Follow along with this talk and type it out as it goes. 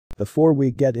Before we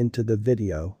get into the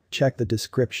video, check the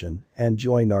description and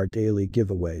join our daily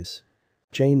giveaways.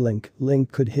 Chainlink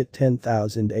link could hit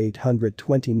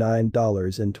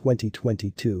 $10,829 in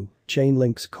 2022.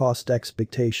 Chainlink's cost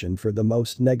expectation for the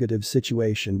most negative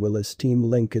situation will esteem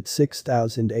link at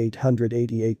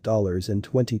 $6,888 in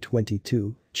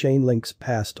 2022. Chainlink's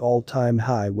past all-time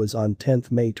high was on 10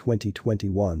 May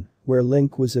 2021, where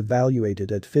link was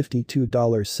evaluated at $52.7.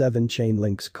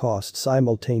 Chainlink's cost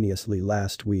simultaneously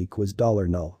last week was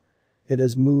 $0. It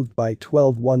has moved by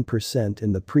 12.1%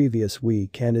 in the previous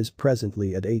week and is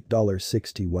presently at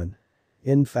 $8.61.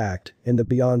 In fact, in the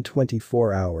beyond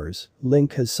 24 hours,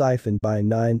 link has siphoned by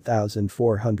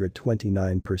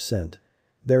 9,429%.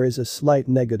 There is a slight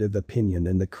negative opinion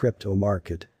in the crypto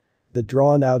market. The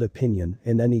drawn-out opinion,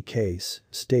 in any case,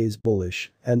 stays bullish,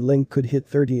 and link could hit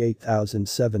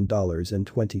 $38,007 in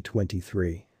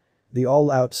 2023. The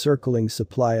all-out circling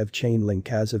supply of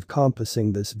Chainlink as of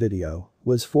compassing this video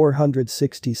was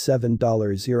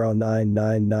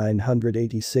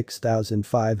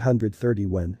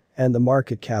 $467,099,986,531, and the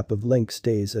market cap of link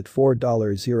stays at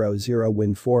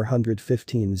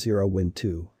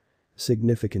 $4.00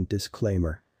 Significant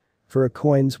disclaimer. For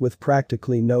coins with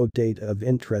practically no data of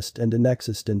interest and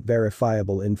inexistent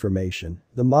verifiable information,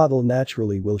 the model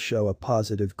naturally will show a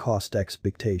positive cost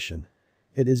expectation.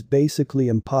 It is basically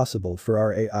impossible for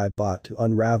our AI bot to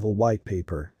unravel white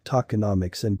paper,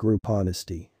 tokenomics and group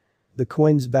honesty. The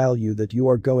coin's value that you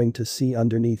are going to see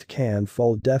underneath can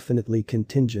fall definitely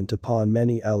contingent upon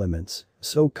many elements,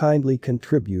 so kindly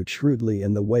contribute shrewdly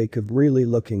in the wake of really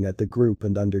looking at the group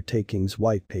and undertaking's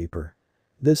white paper.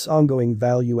 This ongoing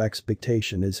value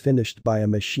expectation is finished by a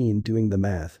machine doing the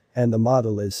math, and the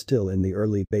model is still in the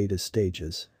early beta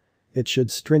stages. It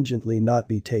should stringently not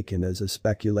be taken as a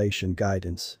speculation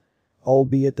guidance.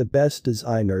 Albeit the best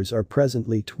designers are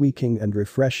presently tweaking and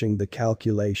refreshing the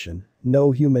calculation,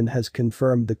 no human has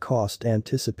confirmed the cost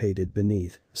anticipated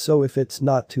beneath, so if it's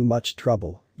not too much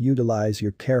trouble, utilize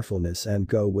your carefulness and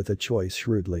go with a choice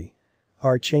shrewdly.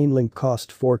 Our Chainlink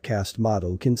cost forecast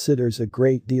model considers a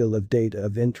great deal of data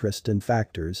of interest and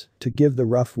factors to give the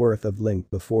rough worth of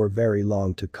link before very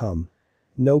long to come.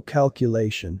 No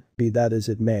calculation, be that as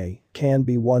it may, can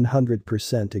be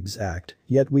 100% exact,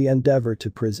 yet we endeavor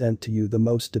to present to you the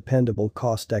most dependable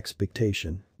cost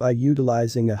expectation by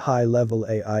utilizing a high-level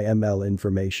AI/ML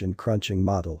information crunching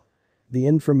model. The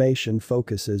information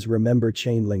focuses remember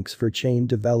Chainlinks for chain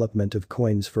development of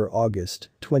coins for August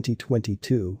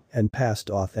 2022 and past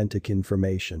authentic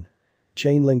information.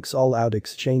 Chainlink's all-out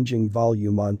exchanging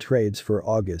volume on trades for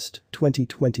August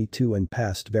 2022 and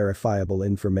past verifiable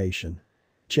information.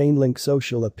 Chainlink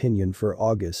social opinion for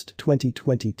August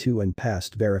 2022 and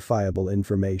past verifiable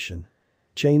information.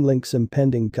 Chainlink's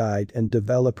impending guide and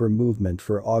developer movement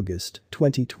for August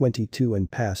 2022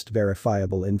 and past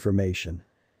verifiable information.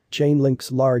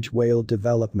 Chainlink's large whale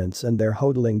developments and their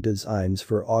hodling designs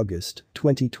for August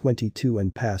 2022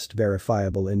 and past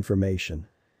verifiable information.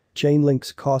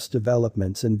 Chainlink's cost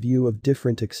developments in view of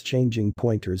different exchanging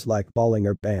pointers like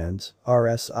Bollinger Bands,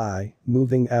 RSI,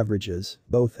 moving averages,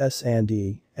 both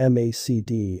S&E,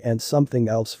 MACD and something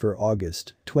else for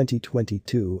August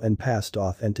 2022 and past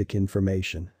authentic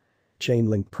information.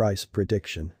 Chainlink price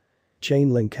prediction.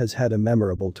 Chainlink has had a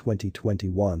memorable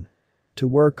 2021. To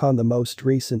work on the most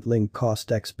recent link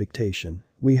cost expectation,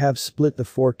 we have split the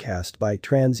forecast by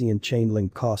transient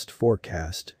Chainlink cost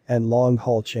forecast and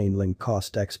long-haul Chainlink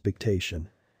cost expectation.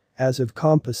 As of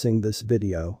compassing this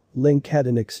video, link had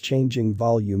an exchanging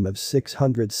volume of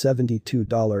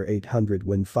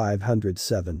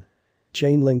 $672,800,507.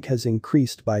 Chainlink has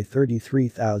increased by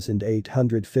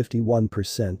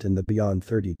 33,851% in the beyond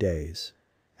 30 days.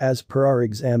 As per our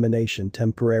examination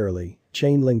temporarily,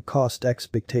 Chainlink cost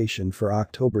expectation for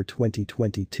October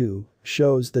 2022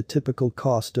 shows the typical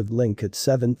cost of link at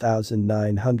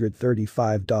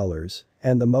 $7,935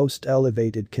 and the most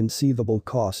elevated conceivable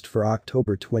cost for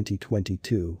October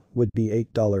 2022 would be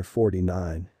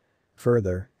 $8.49.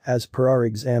 Further, as per our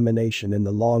examination in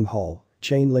the long haul,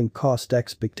 Chainlink cost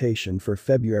expectation for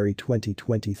February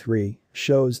 2023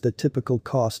 shows the typical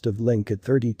cost of link at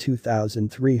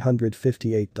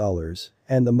 $32,358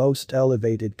 and the most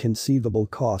elevated conceivable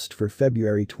cost for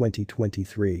February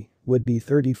 2023 would be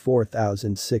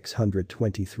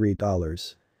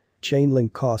 $34,623.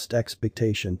 Chainlink cost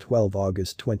expectation 12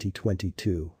 August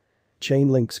 2022.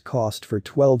 Chainlink's cost for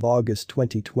 12 August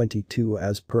 2022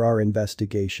 as per our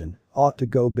investigation ought to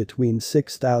go between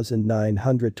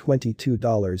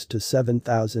 $6,922 to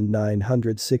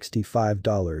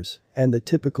 $7,965 and the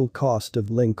typical cost of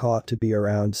link ought to be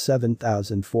around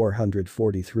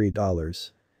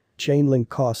 $7,443. Chainlink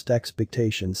cost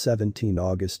expectation 17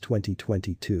 August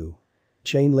 2022.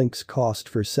 Chainlink's cost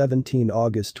for 17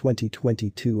 August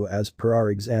 2022 as per our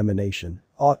examination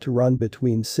ought to run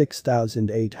between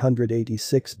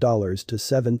 $6,886 to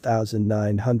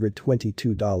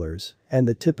 $7,922, and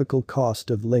the typical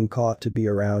cost of Link ought to be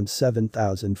around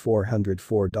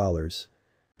 $7,404.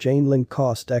 Chainlink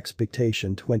cost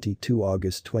expectation 22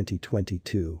 August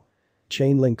 2022.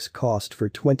 Chainlink's cost for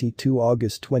 22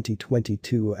 August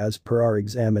 2022 as per our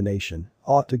examination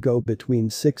ought to go between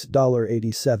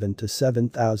 $6.87 to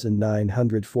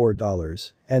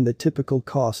 $7,904, and the typical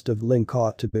cost of Link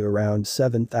ought to be around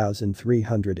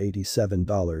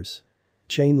 $7,387.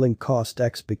 Chainlink cost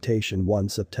expectation 1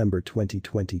 September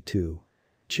 2022.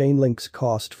 Chainlink's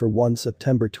cost for 1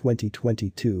 September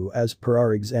 2022 as per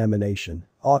our examination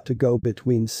ought to go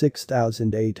between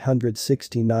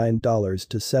 $6,869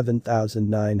 to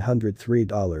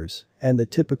 $7,903, and the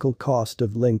typical cost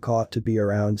of Link ought to be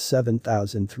around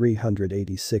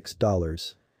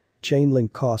 $7,386.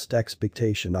 Chainlink cost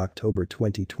expectation October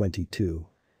 2022.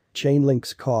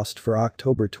 Chainlink's cost for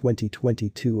October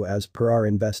 2022 as per our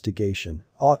investigation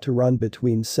ought to run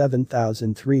between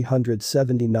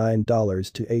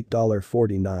 $7,379 to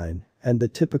 $8.49, and the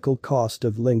typical cost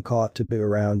of Link ought to be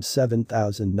around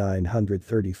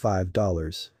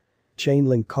 $7,935.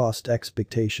 Chainlink cost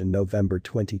expectation November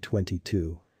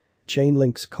 2022.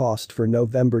 Chainlink's cost for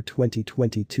November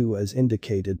 2022 as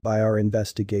indicated by our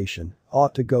investigation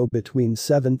ought to go between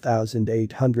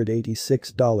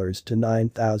 $7,886 to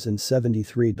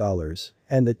 $9,073,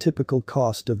 and the typical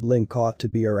cost of Link ought to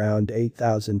be around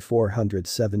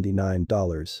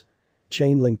 $8,479.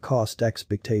 Chainlink cost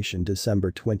expectation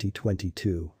December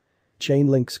 2022.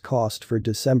 Chainlink's cost for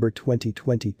December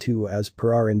 2022 as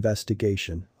per our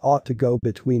investigation ought to go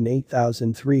between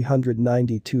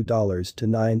 $8,392 to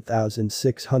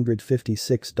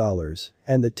 $9,656,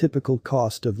 and the typical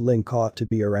cost of Link ought to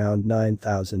be around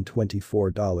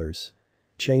 $9,024.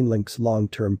 Chainlink's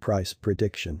long-term price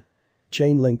prediction.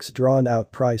 Chainlink's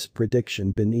drawn-out price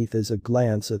prediction beneath is a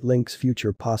glance at Link's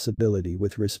future possibility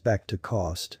with respect to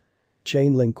cost.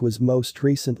 Chainlink was most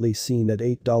recently seen at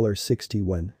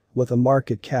 $8.61. With a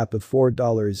market cap of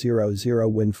 $4.00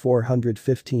 win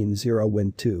 415.0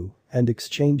 win 2, and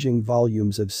exchanging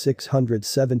volumes of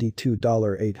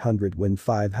 $672.800 win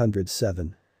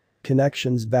 507.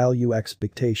 Connections value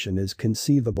expectation is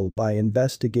conceivable by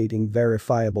investigating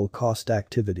verifiable cost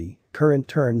activity, current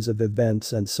turns of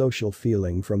events and social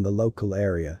feeling from the local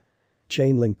area.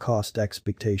 Chainlink cost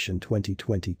expectation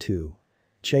 2022.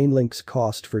 Chainlink's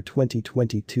cost for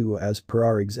 2022 as per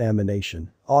our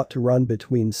examination ought to run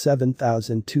between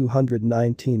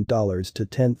 $7,219 to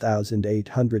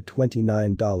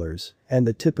 $10,829, and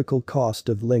the typical cost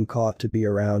of Link ought to be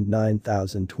around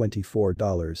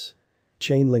 $9,024.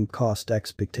 Chainlink cost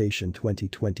expectation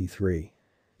 2023.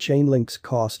 Chainlink's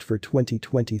cost for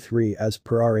 2023 as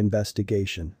per our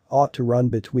investigation ought to run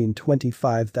between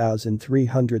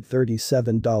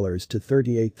 $25,337 to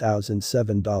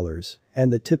 $38,007,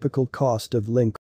 and the typical cost of Link